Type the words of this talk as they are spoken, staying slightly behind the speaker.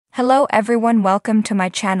Hello everyone, welcome to my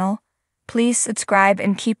channel. Please subscribe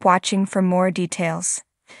and keep watching for more details.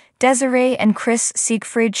 Desiree and Chris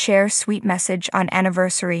Siegfried share sweet message on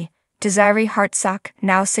anniversary. Desiree Hartsock,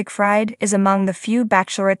 now Siegfried, is among the few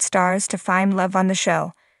Bachelorette stars to find love on the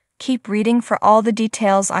show. Keep reading for all the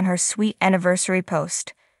details on her sweet anniversary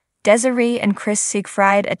post. Desiree and Chris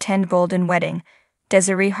Siegfried attend Golden Wedding.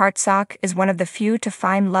 Desiree Hartsock is one of the few to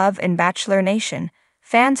find love in Bachelor Nation.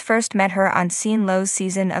 Fans first met her on Sean Lowe's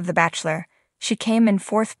season of The Bachelor. She came in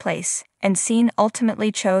 4th place, and Sean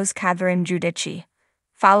ultimately chose Catherine Giudice.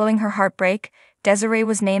 Following her heartbreak, Desiree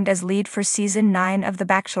was named as lead for Season 9 of The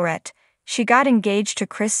Bachelorette. She got engaged to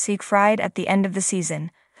Chris Siegfried at the end of the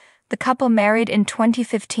season. The couple married in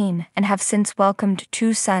 2015 and have since welcomed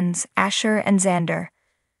 2 sons, Asher and Xander.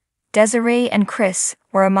 Desiree and Chris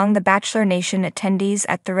were among the Bachelor Nation attendees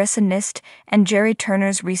at Theresa Nist and Jerry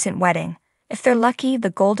Turner's recent wedding. If they're lucky, the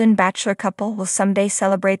Golden Bachelor couple will someday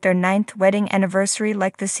celebrate their 9th wedding anniversary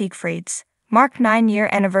like the Siegfrieds. Mark 9-year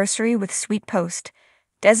anniversary with sweet post.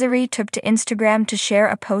 Desiree took to Instagram to share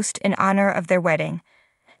a post in honor of their wedding.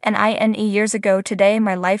 Years ago today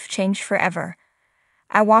my life changed forever.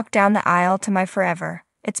 I walked down the aisle to my forever.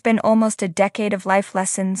 It's been almost a decade of life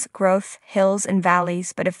lessons, growth, hills and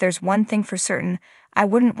valleys, but if there's one thing for certain, I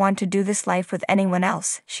wouldn't want to do this life with anyone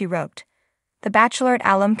else, she wrote. The Bachelorette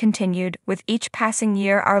alum continued, with each passing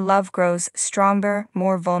year our love grows stronger,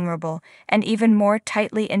 more vulnerable, and even more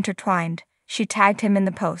tightly intertwined. She tagged him in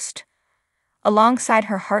the post. Alongside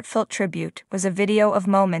her heartfelt tribute was a video of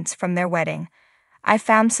moments from their wedding. I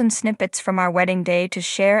found some snippets from our wedding day to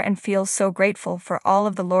share and feel so grateful for all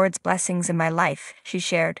of the Lord's blessings in my life, she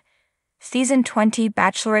shared. Season 20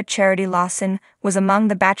 Bachelorette Charity Lawson was among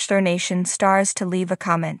the Bachelor Nation stars to leave a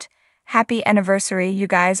comment. Happy anniversary, you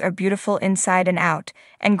guys are beautiful inside and out,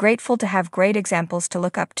 and grateful to have great examples to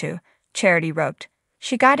look up to, Charity wrote.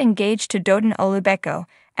 She got engaged to Dotun Olubeko,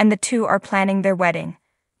 and the two are planning their wedding.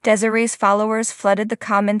 Desiree's followers flooded the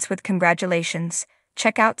comments with congratulations.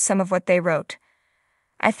 Check out some of what they wrote.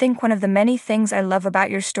 I think one of the many things I love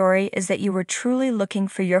about your story is that you were truly looking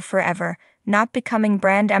for your forever, not becoming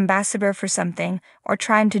brand ambassador for something or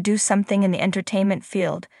trying to do something in the entertainment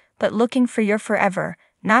field, but looking for your forever.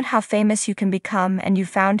 Not how famous you can become, and you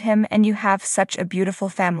found him and you have such a beautiful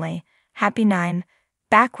family. Happy 9.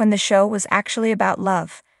 Back when the show was actually about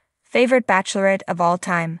love. Favorite Bachelorette of all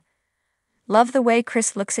time. Love the way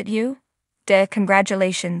Chris looks at you?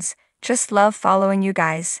 Congratulations. Just love following you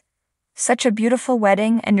guys. Such a beautiful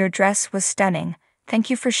wedding and your dress was stunning.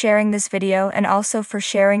 Thank you for sharing this video and also for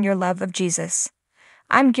sharing your love of Jesus.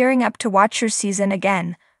 I'm gearing up to watch your season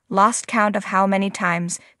again. Lost count of how many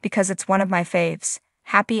times because it's one of my faves.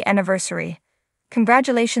 Happy anniversary.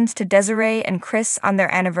 Congratulations to Desiree and Chris on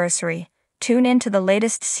their anniversary. Tune in to the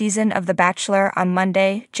latest season of The Bachelor on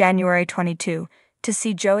Monday, January 22, to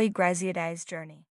see Joey Graziadei's journey.